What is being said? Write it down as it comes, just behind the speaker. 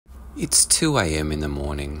It's 2 a.m. in the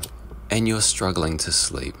morning and you're struggling to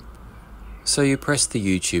sleep. So you press the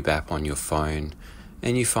YouTube app on your phone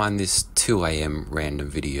and you find this 2 a.m. random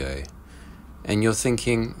video. And you're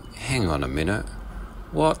thinking, hang on a minute,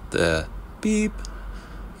 what the beep?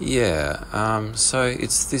 Yeah, so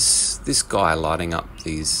it's this guy lighting up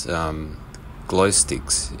these glow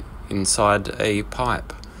sticks inside a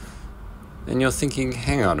pipe. And you're thinking,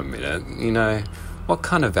 hang on a minute, what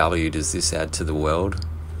kind of value does this add to the world?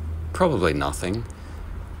 Probably nothing,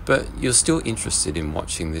 but you're still interested in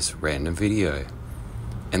watching this random video.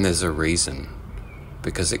 And there's a reason,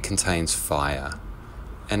 because it contains fire,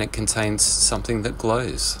 and it contains something that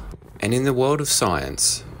glows. And in the world of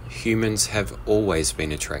science, humans have always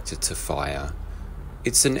been attracted to fire.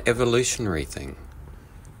 It's an evolutionary thing.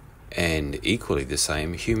 And equally the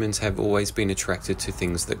same, humans have always been attracted to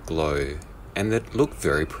things that glow and that look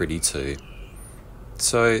very pretty too.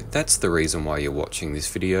 So that's the reason why you're watching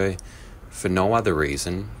this video, for no other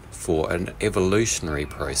reason, for an evolutionary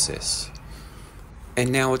process.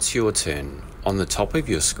 And now it's your turn. On the top of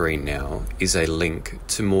your screen now is a link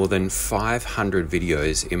to more than 500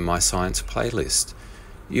 videos in my science playlist.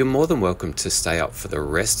 You're more than welcome to stay up for the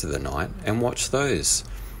rest of the night and watch those.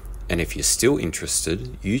 And if you're still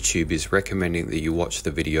interested, YouTube is recommending that you watch the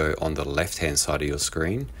video on the left-hand side of your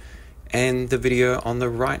screen and the video on the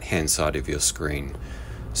right-hand side of your screen,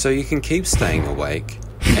 so you can keep staying awake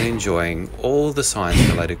and enjoying all the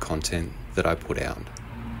science-related content that I put out.